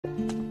喂，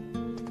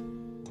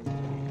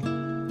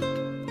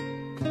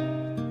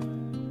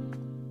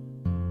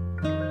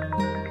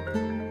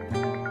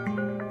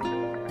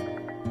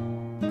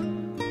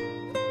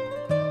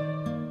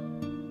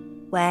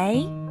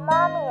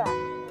妈咪，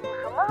你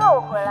什么时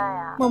候回来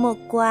呀？默默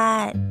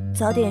乖，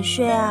早点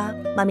睡啊，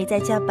妈咪在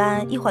加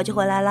班，一会儿就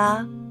回来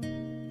啦。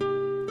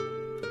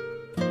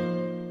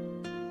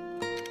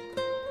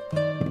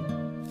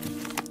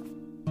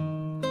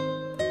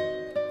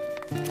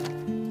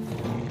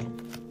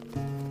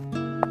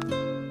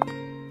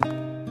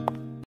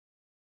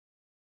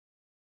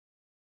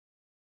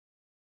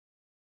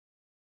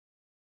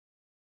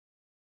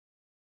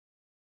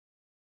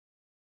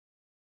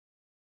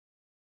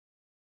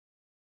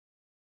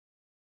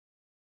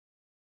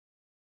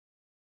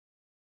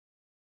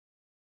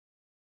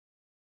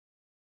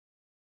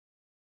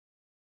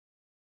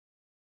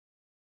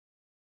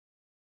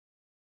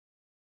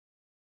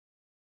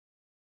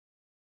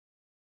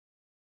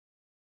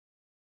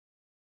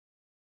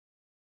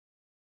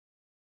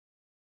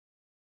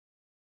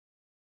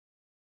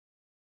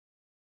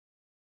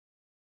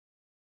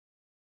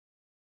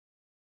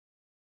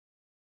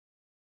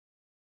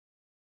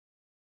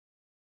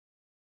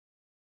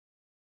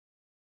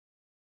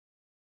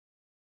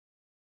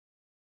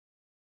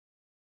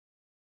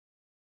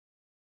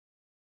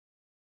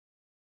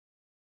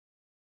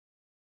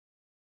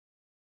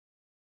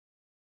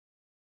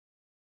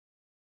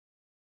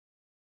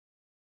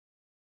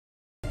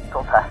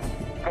总裁，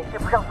联系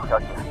不上苏小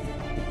姐，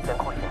监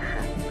控显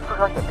示苏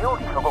小姐没有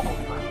离开过公司。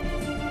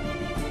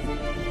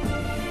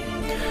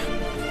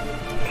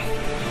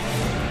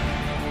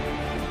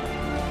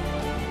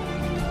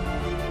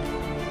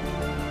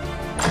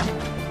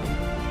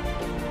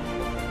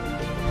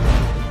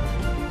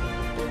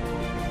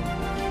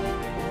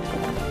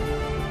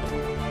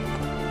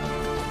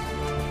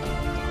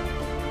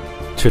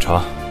去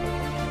查，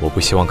我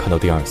不希望看到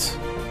第二次，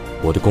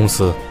我的公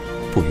司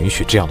不允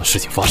许这样的事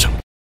情发生。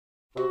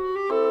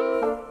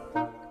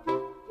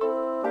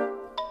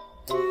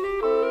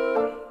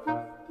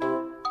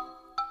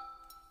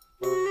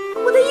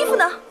我的衣服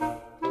呢？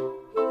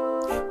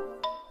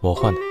我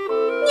换的。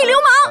你流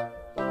氓！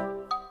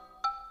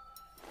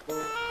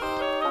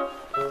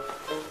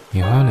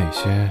你还有哪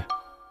些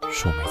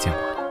是我没见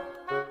过的？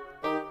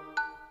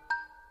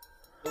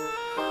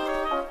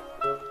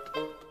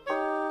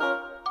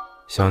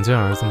想见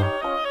儿子吗？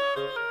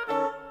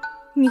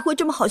你会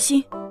这么好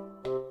心？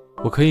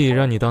我可以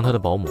让你当他的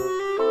保姆，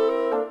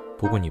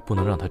不过你不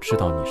能让他知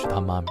道你是他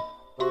妈咪，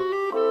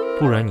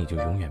不然你就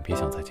永远别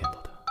想再见到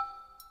他。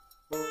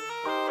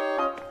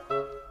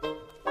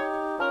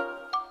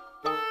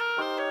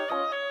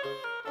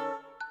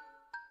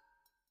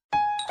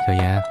小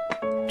妍，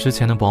之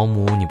前的保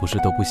姆你不是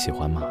都不喜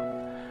欢吗？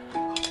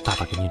爸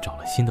爸给你找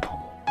了新的保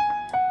姆，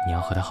你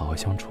要和他好好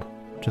相处，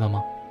知道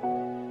吗？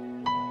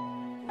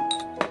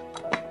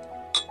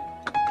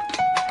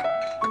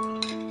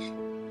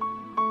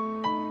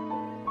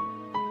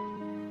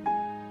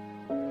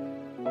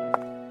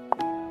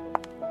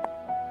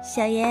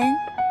小妍，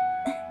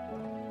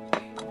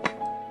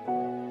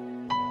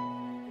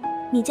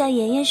你叫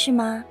妍妍是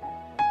吗？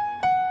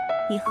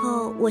以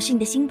后我是你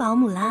的新保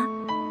姆啦。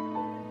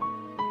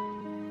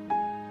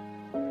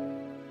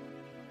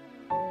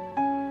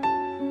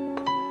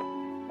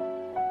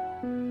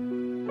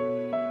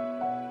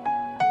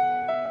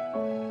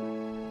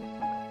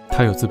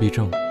他有自闭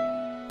症，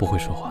不会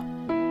说话。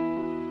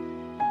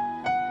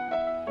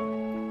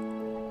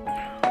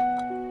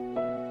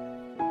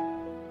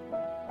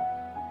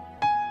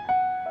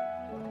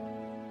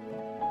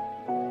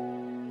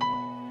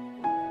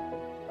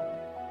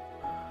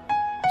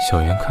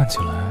小妍看起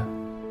来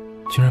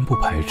竟然不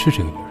排斥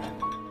这个女人。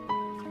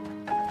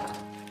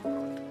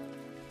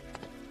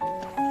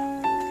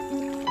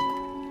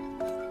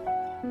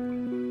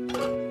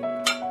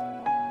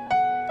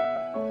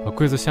把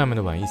柜子下面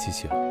的碗一起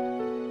洗了。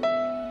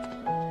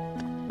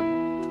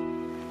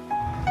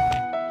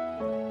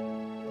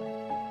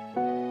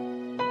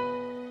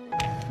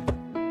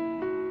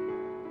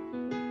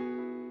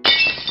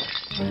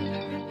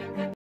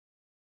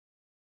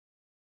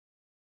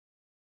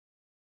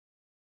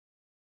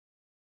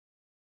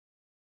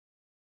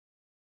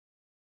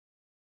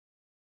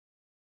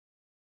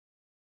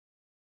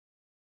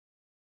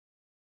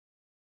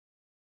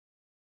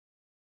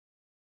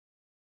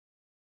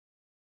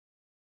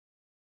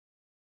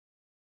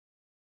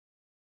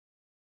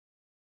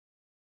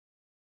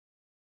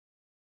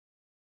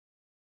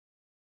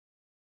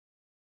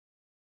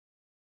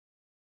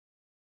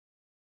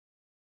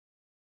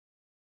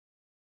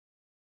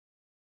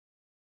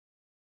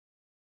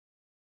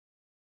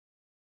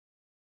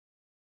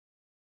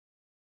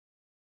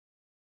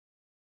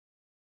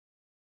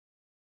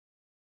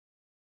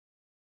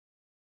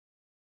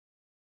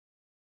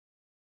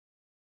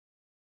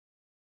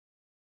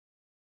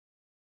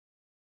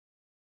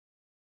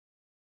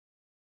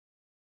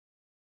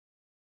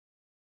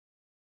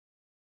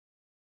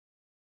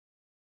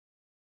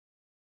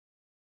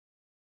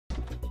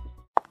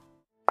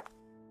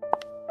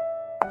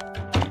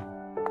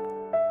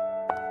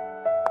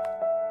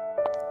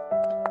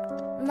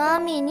妈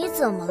咪，你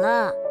怎么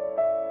了？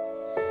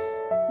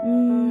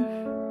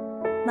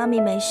妈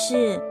咪没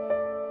事，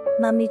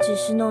妈咪只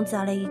是弄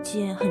砸了一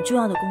件很重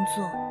要的工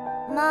作。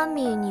妈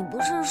咪，你不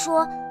是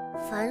说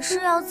凡事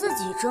要自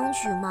己争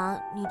取吗？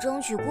你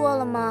争取过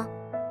了吗？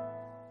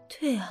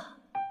对啊，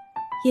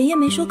爷爷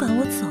没说赶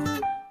我走，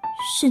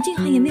沈静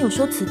涵也没有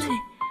说辞退，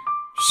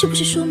是不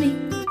是说明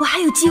我还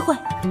有机会？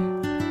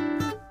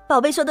宝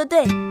贝说的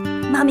对，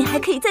妈咪还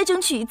可以再争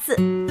取一次。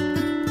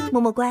默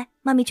默乖，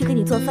妈咪去给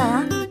你做饭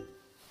啊。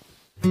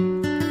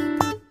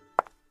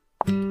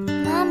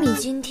妈咪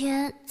今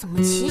天怎么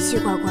奇奇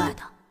怪怪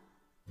的？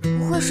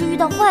不会是遇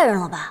到坏人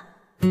了吧？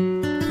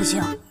不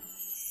行，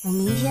我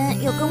明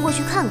天要跟过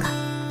去看看。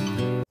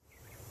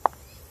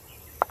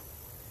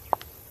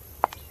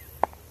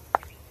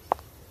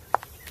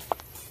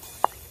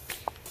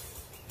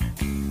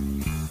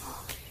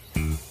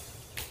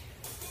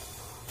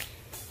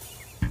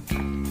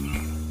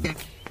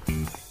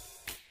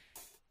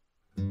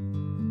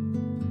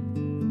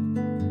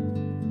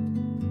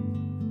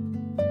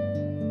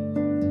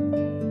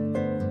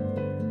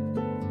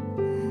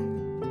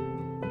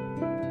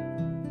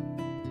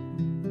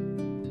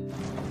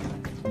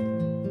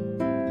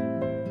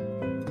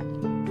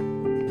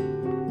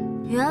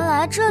原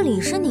来这里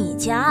是你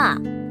家啊！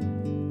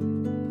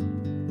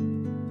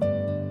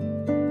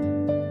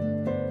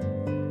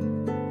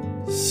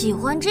喜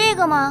欢这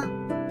个吗？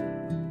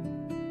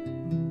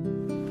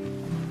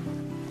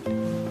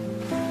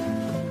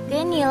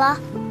给你了。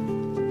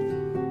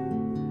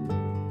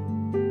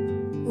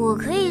我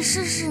可以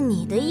试试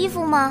你的衣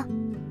服吗？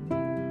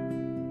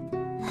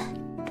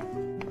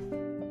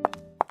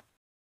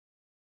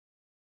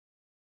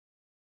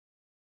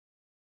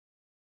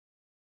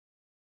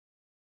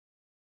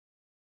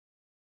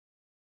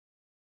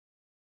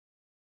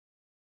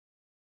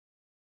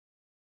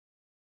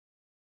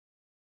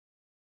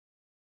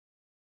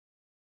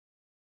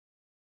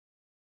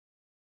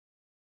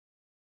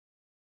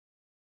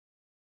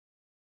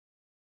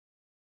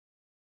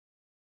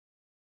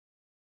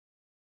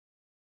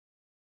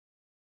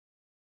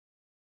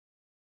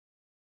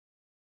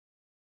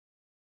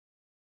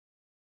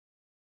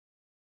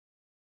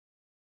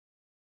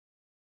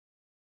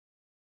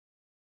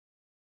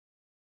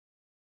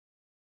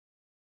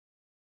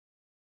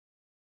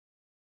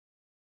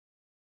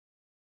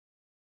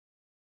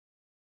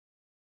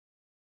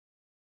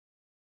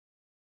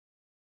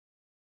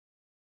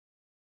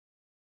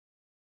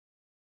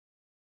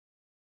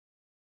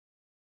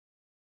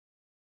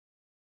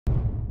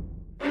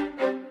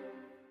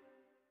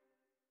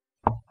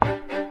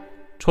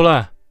出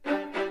来。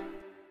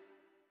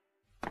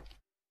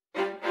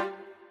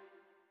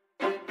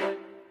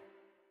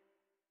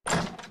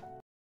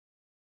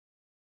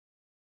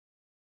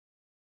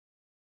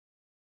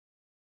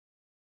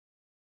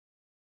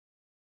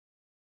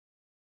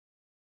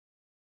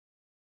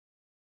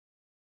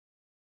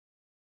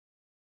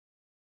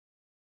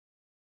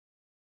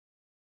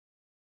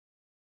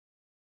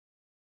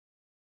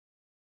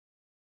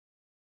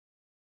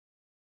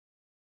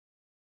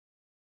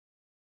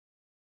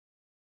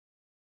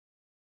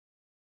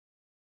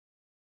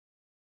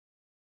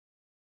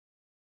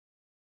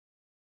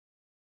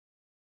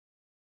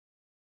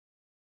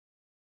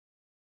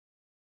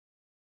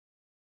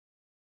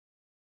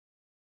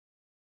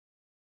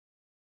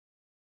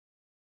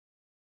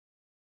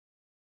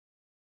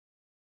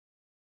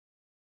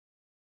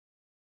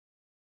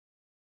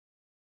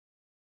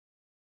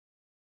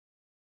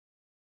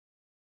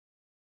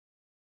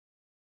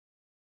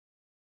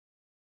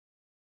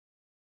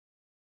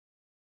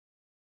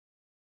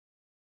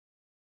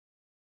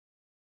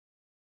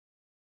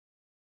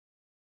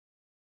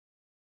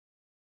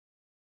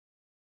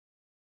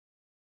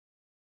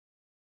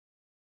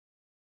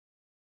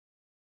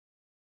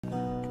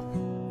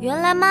原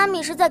来妈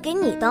咪是在给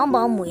你当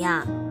保姆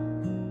呀。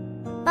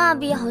爸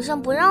比好像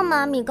不让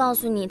妈咪告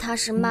诉你她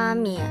是妈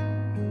咪，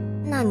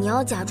那你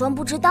要假装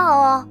不知道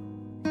哦。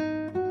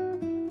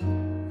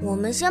我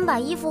们先把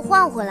衣服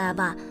换回来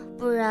吧，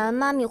不然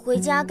妈咪回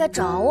家该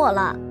找我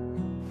了。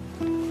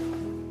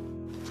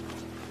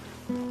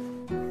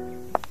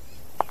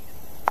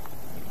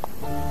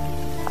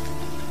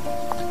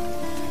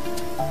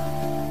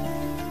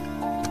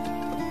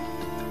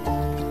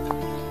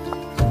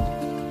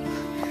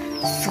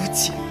苏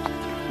姐，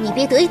你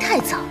别得意太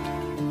早，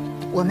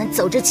我们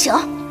走着瞧。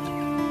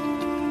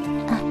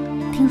哎，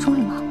听说了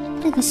吗？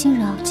那个新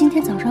人今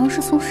天早上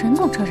是从沈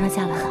总车上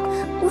下来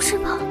的。不是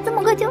吧？这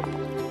么快就……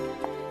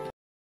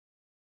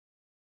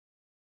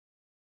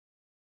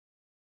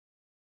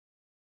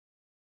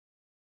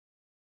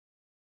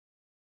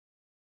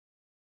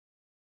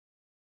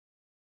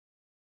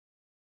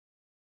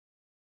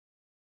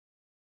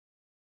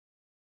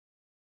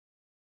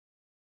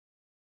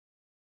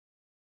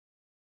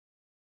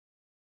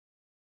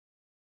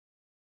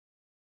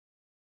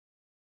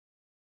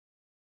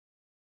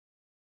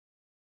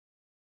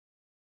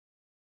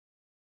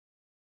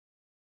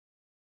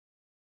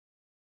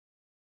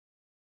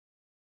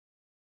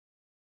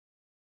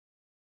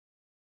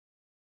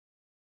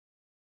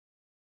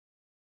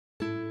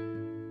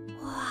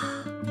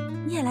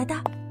你也来搭？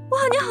哇，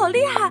你好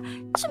厉害，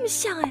这么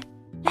像哎！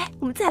来，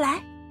我们再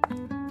来。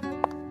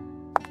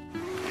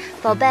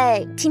宝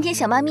贝，今天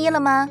想妈咪了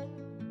吗？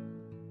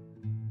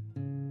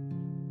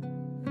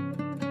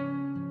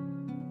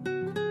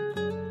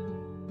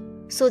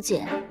苏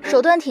姐手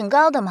段挺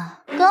高的嘛，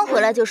刚回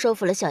来就收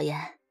服了小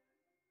妍。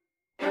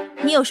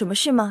你有什么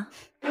事吗？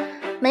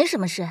没什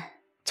么事，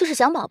就是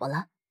想宝宝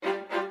了。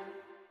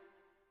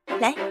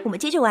来，我们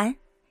接着玩。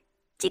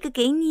这个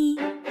给你。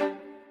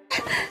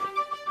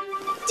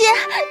姐，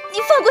你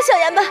放过小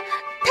妍吧，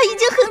她已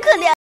经很可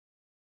怜。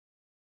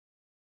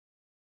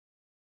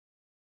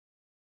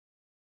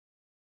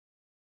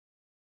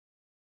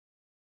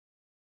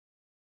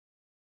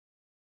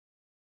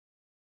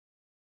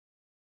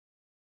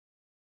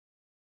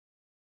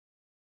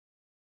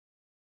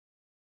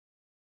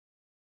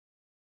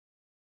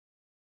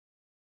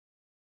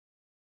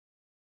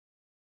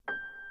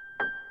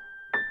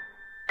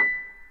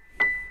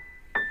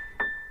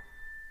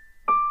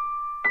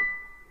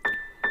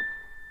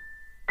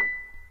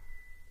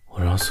我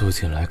让苏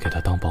锦来给他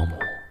当保姆，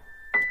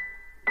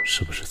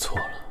是不是错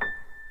了？